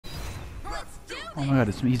Oh my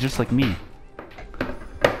god, he's just like me.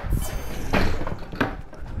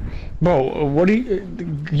 Bro, what are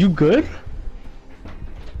you good?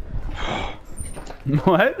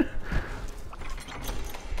 What?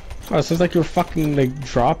 Oh, it sounds like you're fucking like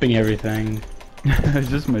dropping everything. It's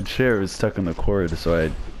just my chair was stuck on the cord, so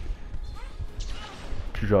I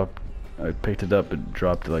picked it up and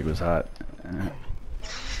dropped it like it was hot.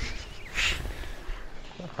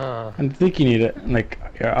 I think you need it, like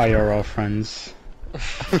your IRL friends.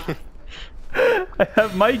 I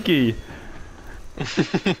have Mikey!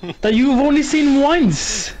 That you've only seen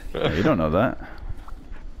once! Yeah, you don't know that.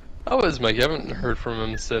 How is Mike? I haven't heard from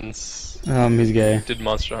him since He's gay. did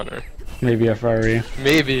Monster Hunter. Maybe a furry.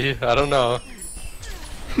 Maybe, I don't know.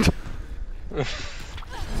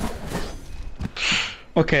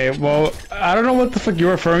 Okay, well, I don't know what the fuck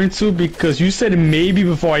you're referring to because you said maybe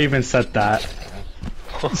before I even said that.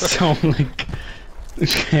 So I'm like,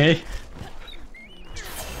 okay.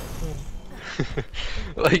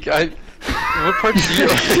 Like, what part do you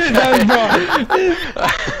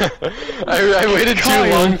I waited Kyle,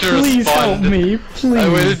 too long to please respond. help me, please.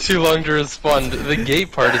 I waited too long to respond. The gay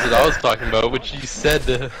part is what I was talking about, which you said,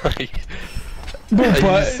 like... But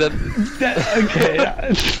you said...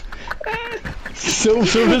 okay. So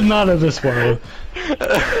does not of this world.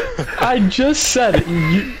 I just said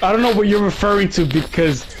it. I don't know what you're referring to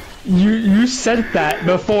because you said that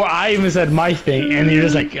before I even said my thing, and you're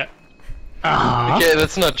just like, Okay,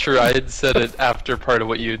 that's not true. I had said it after part of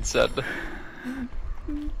what you had said.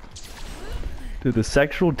 Dude, the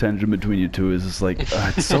sexual tension between you two is just like,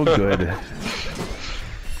 it's so good.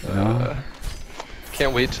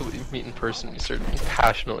 Can't wait till we meet in person and start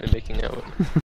passionately making out.